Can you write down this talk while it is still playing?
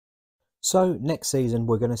So next season,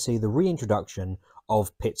 we're going to see the reintroduction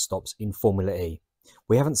of pit stops in Formula E.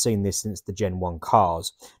 We haven't seen this since the Gen 1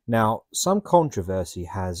 cars. Now, some controversy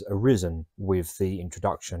has arisen with the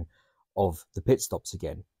introduction of the pit stops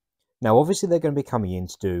again. Now, obviously, they're going to be coming in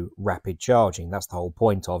to do rapid charging. That's the whole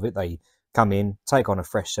point of it. They come in, take on a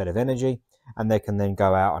fresh set of energy, and they can then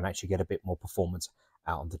go out and actually get a bit more performance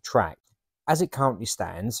out on the track. As it currently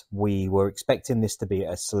stands, we were expecting this to be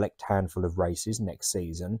a select handful of races next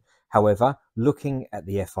season. However, looking at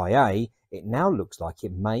the FIA, it now looks like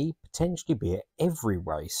it may potentially be at every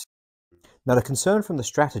race. Now, the concern from the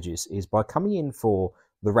strategists is by coming in for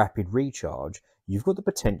the rapid recharge, you've got the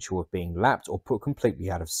potential of being lapped or put completely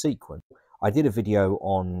out of sequence. I did a video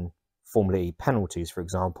on Formula E penalties, for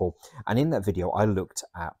example, and in that video I looked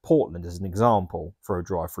at Portland as an example for a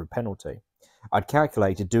drive-through penalty. I'd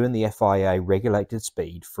calculated doing the FIA regulated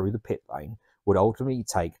speed through the pit lane would ultimately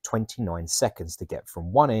take 29 seconds to get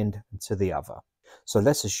from one end to the other. So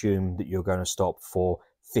let's assume that you're going to stop for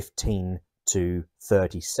 15 to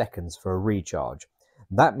 30 seconds for a recharge.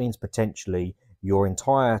 That means potentially your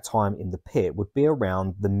entire time in the pit would be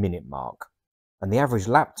around the minute mark. And the average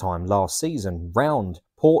lap time last season round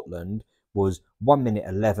Portland was 1 minute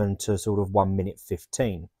 11 to sort of 1 minute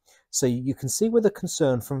 15. So you can see where the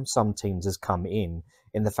concern from some teams has come in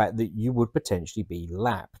the fact that you would potentially be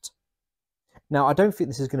lapped. Now, I don't think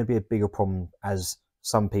this is going to be a bigger problem as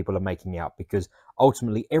some people are making out, because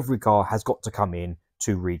ultimately every car has got to come in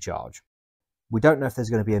to recharge. We don't know if there's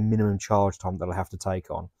going to be a minimum charge time that they'll have to take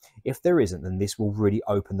on. If there isn't, then this will really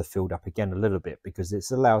open the field up again a little bit, because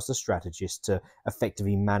this allows the strategists to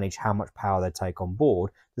effectively manage how much power they take on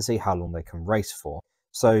board to see how long they can race for.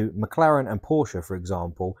 So McLaren and Porsche, for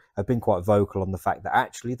example, have been quite vocal on the fact that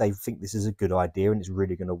actually they think this is a good idea and it's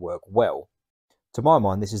really going to work well. To my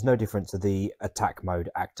mind, this is no different to the attack mode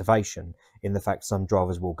activation, in the fact some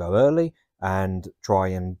drivers will go early and try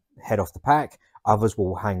and head off the pack. Others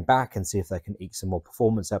will hang back and see if they can eke some more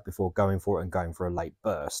performance out before going for it and going for a late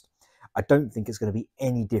burst. I don't think it's going to be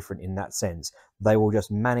any different in that sense. They will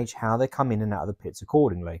just manage how they come in and out of the pits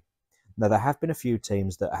accordingly. Now, there have been a few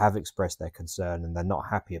teams that have expressed their concern and they're not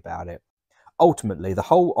happy about it. Ultimately, the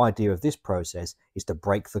whole idea of this process is to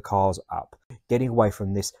break the cars up, getting away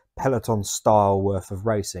from this peloton style worth of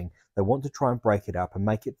racing. They want to try and break it up and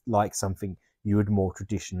make it like something you would more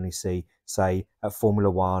traditionally see, say, at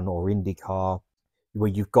Formula One or IndyCar,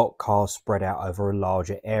 where you've got cars spread out over a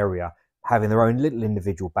larger area, having their own little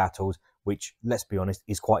individual battles, which, let's be honest,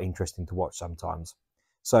 is quite interesting to watch sometimes.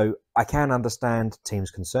 So I can understand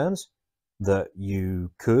teams' concerns that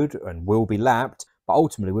you could and will be lapped, but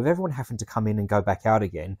ultimately, with everyone having to come in and go back out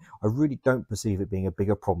again, I really don't perceive it being a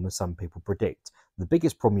bigger problem as some people predict. The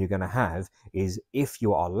biggest problem you're going to have is if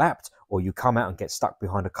you are lapped or you come out and get stuck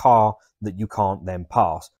behind a car that you can't then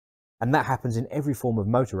pass. And that happens in every form of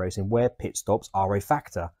motor racing where pit stops are a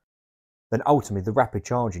factor. Then ultimately, the rapid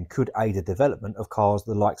charging could aid the development of cars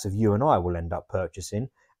the likes of you and I will end up purchasing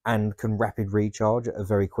and can rapid recharge at a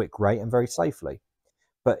very quick rate and very safely.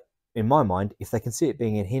 But in my mind, if they can see it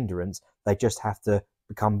being a hindrance, they just have to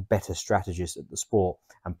become better strategists at the sport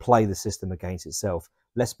and play the system against itself.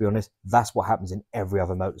 Let's be honest, that's what happens in every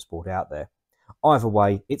other motorsport out there. Either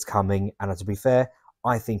way, it's coming, and to be fair,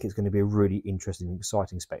 I think it's going to be a really interesting and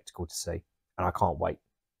exciting spectacle to see, and I can't wait.